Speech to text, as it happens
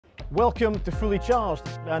Welcome to Fully Charged,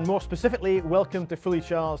 and more specifically, welcome to Fully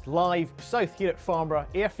Charged live south here at Farnborough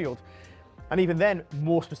Airfield. And even then,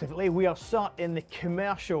 more specifically, we are sat in the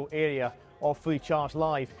commercial area of Fully Charged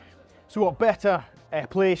Live. So what better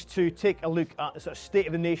place to take a look at the sort of state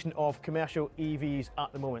of the nation of commercial EVs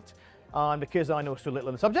at the moment. And because I know so little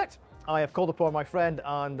on the subject, I have called upon my friend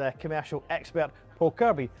and commercial expert, Paul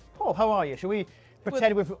Kirby. Paul, how are you? Shall we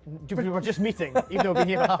pretend we were just meeting, even though we've been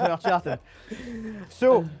here for half an hour chatting?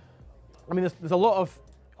 So, I mean, there's a lot of,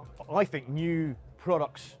 I think, new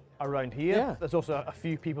products around here. Yeah. There's also a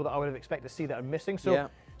few people that I would have expected to see that are missing. So, Yeah.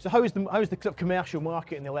 so how's the sort of commercial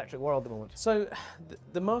market in the electric world at the moment? So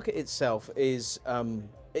the market itself is,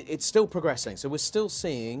 it's still progressing. So we're still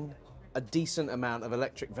seeing a decent amount of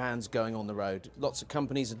electric vans going on the road. Lots of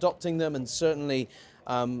companies adopting them and certainly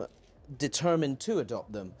determined to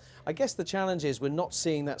adopt them. I guess the challenge is we're not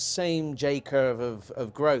seeing that same J-curve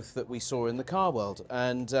of growth that we saw in the car world.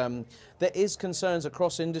 And there is concerns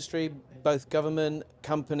across industry, both government,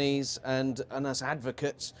 companies and us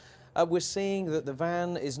advocates. We're seeing that the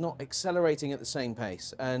van is not accelerating at the same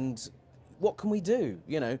pace. And what can we do?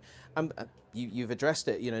 You know, you've addressed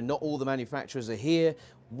it, you know, not all the manufacturers are here.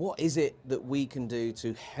 What is it that we can do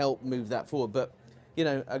to help move that forward? But you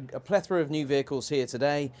know, a plethora of new vehicles here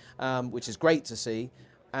today, which is great to see.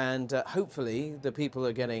 And hopefully the people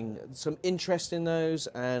are getting some interest in those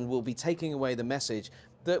and will be taking away the message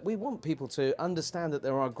that we want people to understand that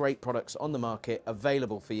there are great products on the market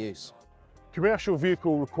available for use. Commercial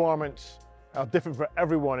vehicle requirements are different for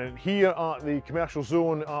everyone, and here at the commercial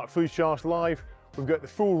zone at Fully Charged Live, we've got the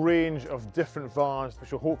full range of different vans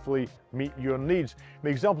which will hopefully meet your needs. And the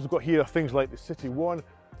examples we've got here are things like the City One,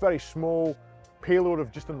 very small, payload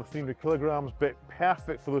of just under 300 kilograms, but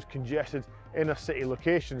perfect for those congested inner city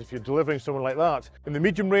locations if you're delivering someone like that. In the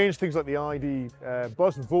medium range, things like the ID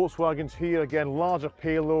Buzz and Volkswagens here, again, larger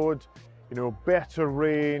payload, you know, better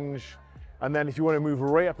range. And then if you want to move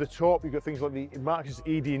right up the top, you've got things like the Maxus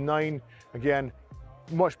ED9, again,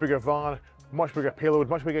 much bigger van, much bigger payload,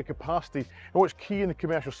 much bigger capacity. And what's key in the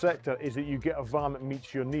commercial sector is that you get a van that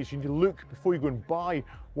meets your needs. You need to look, before you go and buy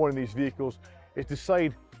one of these vehicles, is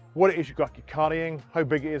decide what it is you're carrying, how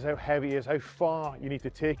big it is, how heavy it is, how far you need to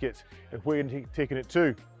take it, and where you're taking it to.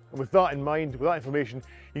 And with that in mind, with that information,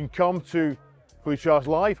 you can come to Fully Charged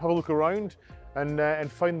Live, have a look around,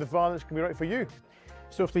 and find the van that's going to be right for you.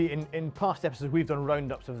 So in past episodes, we've done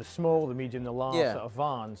roundups of the small, the medium, the large sort of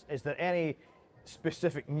vans. Is there any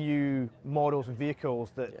specific new models and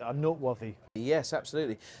vehicles that are noteworthy? Yes,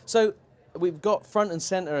 absolutely. So we've got front and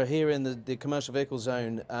center here in the commercial vehicle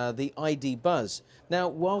zone, the ID Buzz. Now,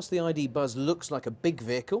 whilst the ID Buzz looks like a big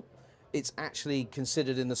vehicle, it's actually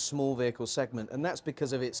considered in the small vehicle segment, and that's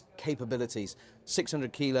because of its capabilities.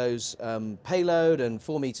 600 kilos payload and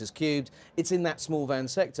 4 meters cubed. It's in that small van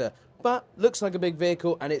sector, but looks like a big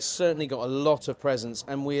vehicle, and it's certainly got a lot of presence,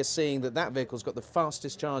 and we are seeing that that vehicle's got the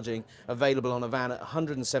fastest charging available on a van at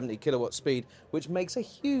 170 kilowatt speed, which makes a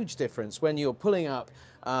huge difference when you're pulling up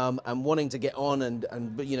and wanting to get on and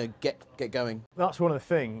you know, get going. That's one of the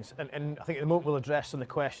things, and I think at the moment we'll address some of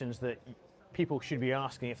the questions that people should be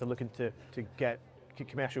asking if they're looking to get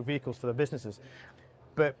commercial vehicles for their businesses.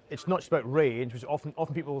 But it's not just about range, which often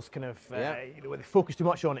people's kind of, you know, they focus too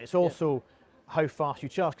much on it. It's also how fast you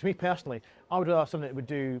charge. Because me personally, I would rather have something that would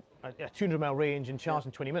do a 200-mile range and charge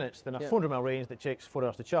in 20 minutes than a 400-mile range that takes 4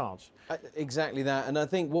 hours to charge. Exactly that, and I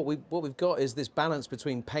think what we've got is this balance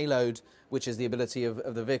between payload, which is the ability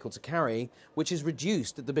of the vehicle to carry, which is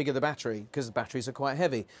reduced the bigger the battery, because the batteries are quite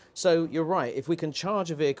heavy. So you're right, if we can charge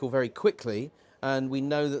a vehicle very quickly, and we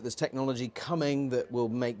know that there's technology coming that will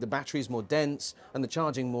make the batteries more dense and the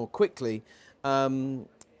charging more quickly,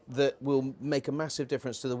 that will make a massive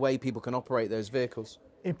difference to the way people can operate those vehicles.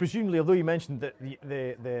 And presumably, although you mentioned that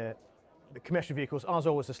the commercial vehicles, as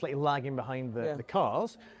always, are slightly lagging behind the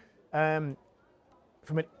cars, from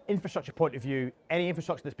an infrastructure point of view, any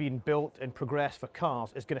infrastructure that's being built and progressed for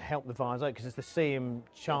cars is going to help the vans out because it's the same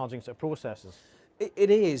charging sort of processes.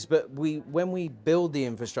 It is, but when we build the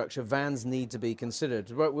infrastructure, vans need to be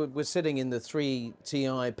considered. We're sitting in the 3 Ti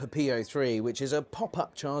Papillo 3, which is a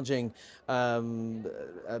pop-up charging,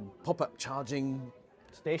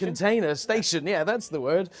 container station. Yeah, that's the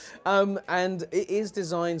word. And it is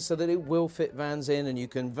designed so that it will fit vans in, and you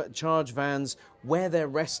can charge vans where they're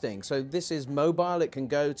resting. So this is mobile; it can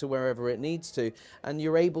go to wherever it needs to, and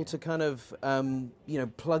you're able to kind of, you know,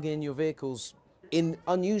 plug in your vehicles in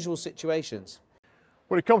unusual situations.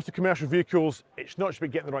 When it comes to commercial vehicles, it's not just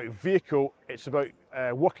about getting the right vehicle, it's about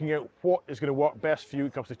working out what is going to work best for you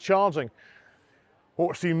when it comes to charging. What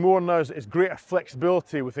we're seeing more now is greater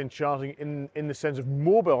flexibility within charging in the sense of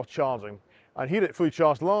mobile charging. And here at Fully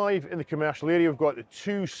Charged Live in the commercial area, we've got the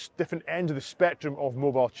two different ends of the spectrum of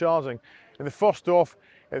mobile charging. And the first off,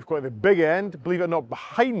 it's quite the big end. Believe it or not,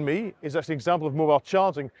 behind me is actually an example of mobile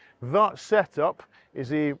charging. That setup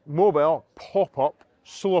is a mobile pop-up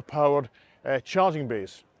solar-powered charging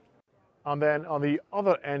base. And then on the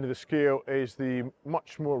other end of the scale is the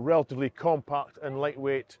much more relatively compact and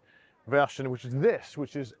lightweight version, which is this,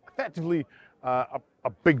 which is effectively a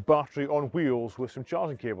big battery on wheels with some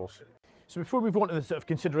charging cables. So before we move on to the sort of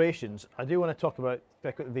considerations, I do want to talk about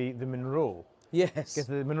the Munro. Yes. Because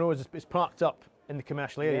the Munro is parked up in the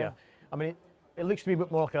commercial area. Yeah. I mean, it looks to me a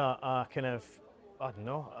bit more like a kind of, I don't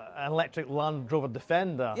know, an electric Land Rover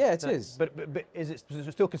Defender. Yeah, it is. But is it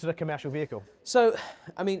still considered a commercial vehicle? So,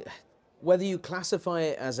 I mean, whether you classify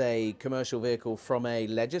it as a commercial vehicle from a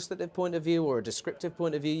legislative point of view or a descriptive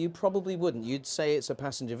point of view, you probably wouldn't. You'd say it's a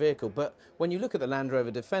passenger vehicle. But when you look at the Land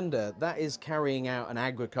Rover Defender, that is carrying out an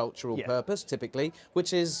agricultural purpose, typically,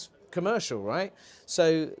 which is commercial, right?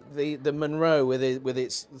 So the Munro with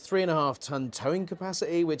its 3.5-ton towing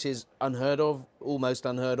capacity, which is unheard of, almost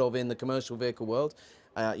unheard of in the commercial vehicle world,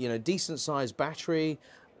 you know, decent sized battery.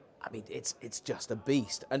 I mean, it's just a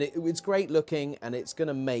beast, and it's great looking, and it's going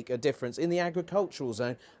to make a difference in the agricultural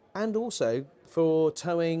zone, and also for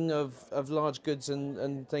towing of large goods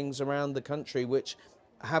and things around the country, which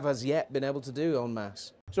have as yet been able to do en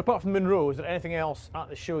masse. So apart from Munro, is there anything else at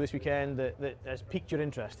the show this weekend that has piqued your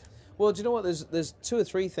interest? Well, do you know what? There's 2 or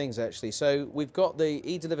 3 things actually. So we've got the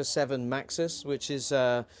eDeliver 7 Maxus, which is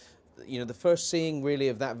you know, the first seeing really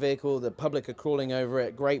of that vehicle. The public are crawling over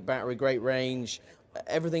it. Great battery, great range.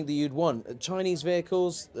 Everything that you'd want. Chinese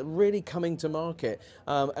vehicles are really coming to market,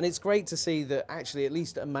 and it's great to see that actually at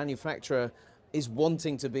least a manufacturer is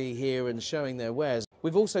wanting to be here and showing their wares.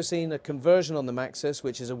 We've also seen a conversion on the Maxus,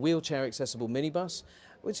 which is a wheelchair accessible minibus,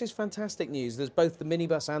 which is fantastic news. There's both the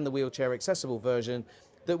minibus and the wheelchair accessible version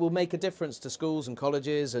that will make a difference to schools and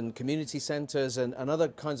colleges and community centres and other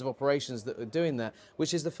kinds of operations that are doing that,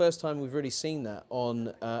 which is the first time we've really seen that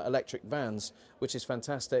on electric vans, which is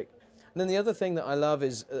fantastic. And then the other thing that I love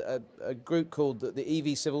is a group called the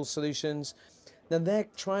EV Civil Solutions. Now they're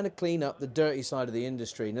trying to clean up the dirty side of the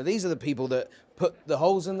industry. Now these are the people that put the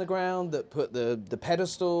holes in the ground, that put the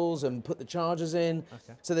pedestals and put the chargers in.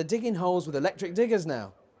 Okay. So they're digging holes with electric diggers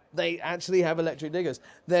now. They actually have electric diggers.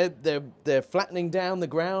 They're flattening down the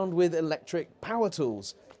ground with electric power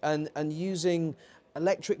tools and using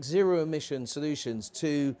electric zero emission solutions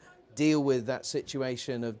to deal with that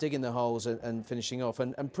situation of digging the holes and finishing off,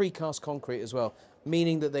 and precast concrete as well,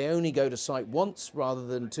 meaning that they only go to site once rather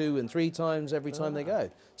than 2 and 3 times every time they go.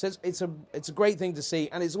 So it's a great thing to see,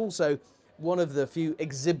 and it's also one of the few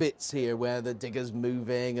exhibits here where the digger's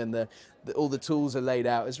moving and all the tools are laid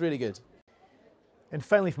out. It's really good. And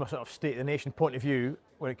finally, from a sort of state of the nation point of view,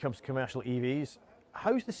 when it comes to commercial EVs,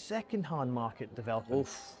 how's the second-hand market developing?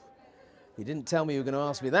 Oof. You didn't tell me you were going to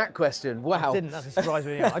ask me that question. Wow. I didn't. That's a surprise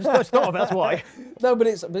me. I just thought I'd start, that's why. No, but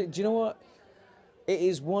do you know what? It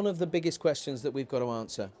is one of the biggest questions that we've got to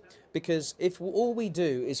answer. Because if all we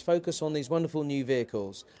do is focus on these wonderful new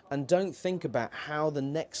vehicles and don't think about how the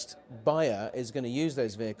next buyer is going to use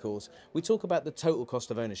those vehicles, we talk about the total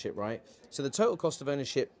cost of ownership, right? So the total cost of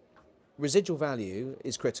ownership, residual value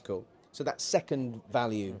is critical. So that second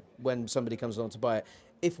value when somebody comes along to buy it.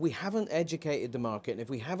 If we haven't educated the market, and if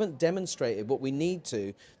we haven't demonstrated what we need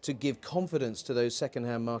to give confidence to those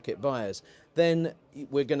second-hand market buyers, then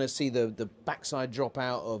we're going to see the backside drop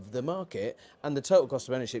out of the market, and the total cost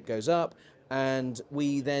of ownership goes up, and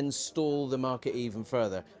we then stall the market even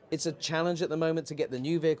further. It's a challenge at the moment to get the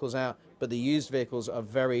new vehicles out, but the used vehicles are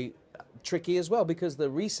very tricky as well, because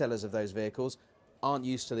the resellers of those vehicles aren't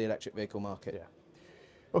used to the electric vehicle market.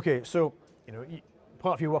 Yeah. Okay, so you know,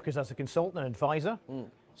 part of your work is as a consultant and advisor.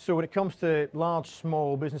 So when it comes to large,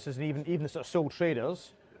 small businesses and even the sort of sole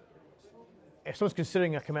traders, if someone's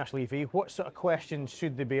considering a commercial EV, what sort of questions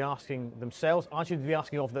should they be asking themselves, and should they be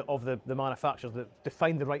asking of the manufacturers to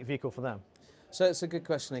find the right vehicle for them? So it's a good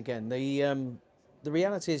question again. The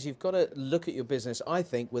reality is you've got to look at your business, I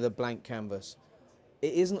think, with a blank canvas.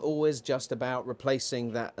 It isn't always just about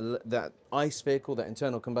replacing that ICE vehicle, that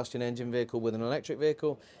internal combustion engine vehicle, with an electric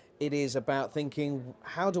vehicle. It is about thinking,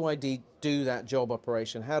 how do I do that job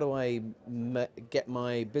operation? How do I get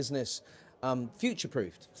my business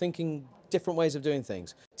future-proofed? Thinking different ways of doing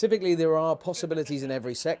things. Typically, there are possibilities in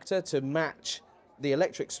every sector to match the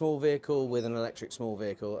electric small vehicle with an electric small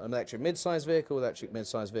vehicle, an electric mid-size vehicle with electric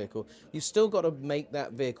mid-size vehicle. You've still got to make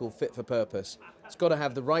that vehicle fit for purpose. It's got to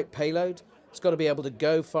have the right payload, It's got to be able to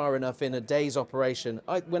go far enough in a day's operation.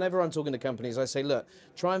 Whenever I'm talking to companies, I say, look,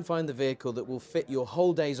 try and find the vehicle that will fit your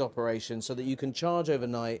whole day's operation so that you can charge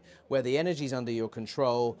overnight where the energy's under your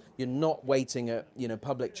control. You're not waiting at, you know,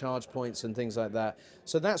 public charge points and things like that.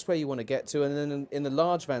 So that's where you want to get to. And then in the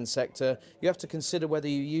large van sector, you have to consider whether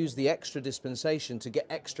you use the extra dispensation to get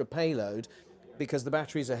extra payload, because the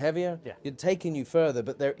batteries are heavier, you're taking you further,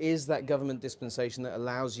 but there is that government dispensation that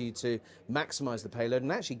allows you to maximize the payload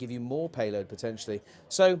and actually give you more payload potentially.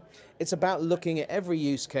 So it's about looking at every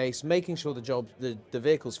use case, making sure the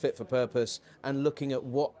vehicle's fit for purpose, and looking at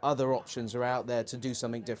what other options are out there to do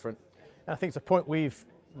something different. And I think it's a point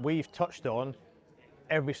we've touched on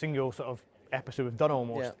every single sort of episode we've done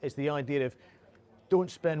almost, is the idea of don't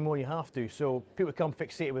spend more than you have to. So people come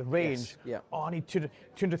fixated with range. Oh, I need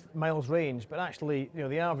 200 miles range, but actually, you know,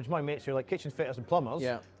 the average, my mates who are like kitchen fitters and plumbers,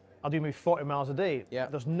 I'll do maybe 40 miles a day.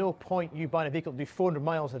 There's no point you buying a vehicle to do 400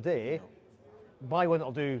 miles a day. Buy one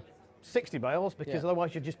that'll do 60 miles, because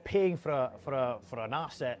otherwise you're just paying for an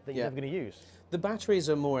asset that you're never going to use. The batteries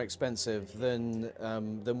are more expensive than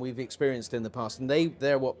we've experienced in the past, and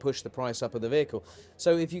they're what push the price up of the vehicle.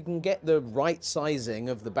 So if you can get the right sizing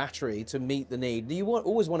of the battery to meet the need, you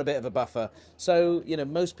always want a bit of a buffer. So, you know,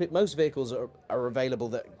 most vehicles are available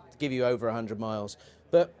that give you over 100 miles,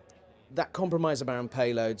 but that compromise around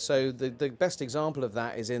payload. So the best example of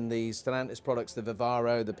that is in the Stellantis products, the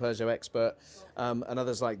Vivaro, the Peugeot Expert, and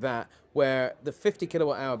others like that, where the 50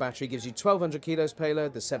 kilowatt hour battery gives you 1,200 kilos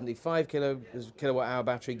payload, the 75 kilowatt hour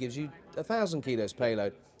battery gives you 1,000 kilos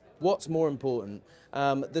payload. What's more important?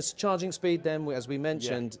 This charging speed then, as we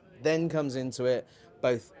mentioned, then comes into it,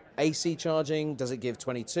 both AC charging, does it give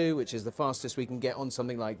 22, which is the fastest we can get on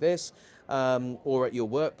something like this, or at your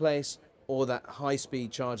workplace, or that high-speed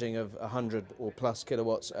charging of 100 or plus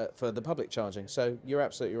kilowatts for the public charging. So you're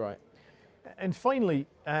absolutely right. And finally,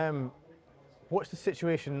 what's the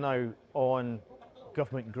situation now on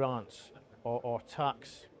government grants or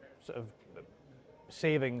tax sort of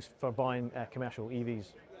savings for buying commercial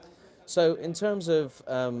EVs? So in terms of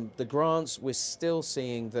the grants, we're still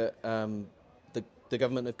seeing that the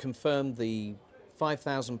government have confirmed the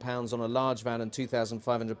 £5,000 on a large van and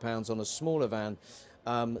 £2,500 on a smaller van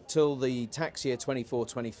till the tax year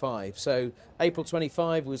 24-25. So April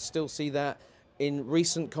 25, we'll still see that. In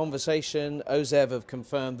recent conversation, OZEV have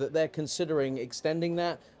confirmed that they're considering extending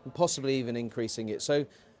that and possibly even increasing it. So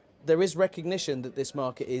there is recognition that this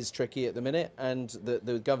market is tricky at the minute and that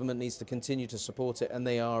the government needs to continue to support it, and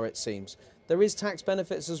they are, it seems. There is tax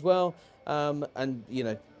benefits as well, and, you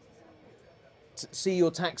know, see your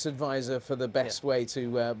tax advisor for the best way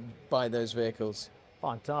to buy those vehicles.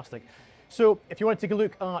 Fantastic. So if you want to take a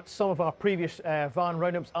look at some of our previous van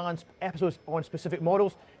roundups and episodes on specific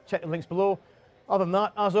models, check the links below. Other than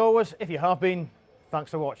that, as always, if you have been,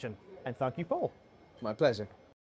 thanks for watching, and thank you, Paul. My pleasure.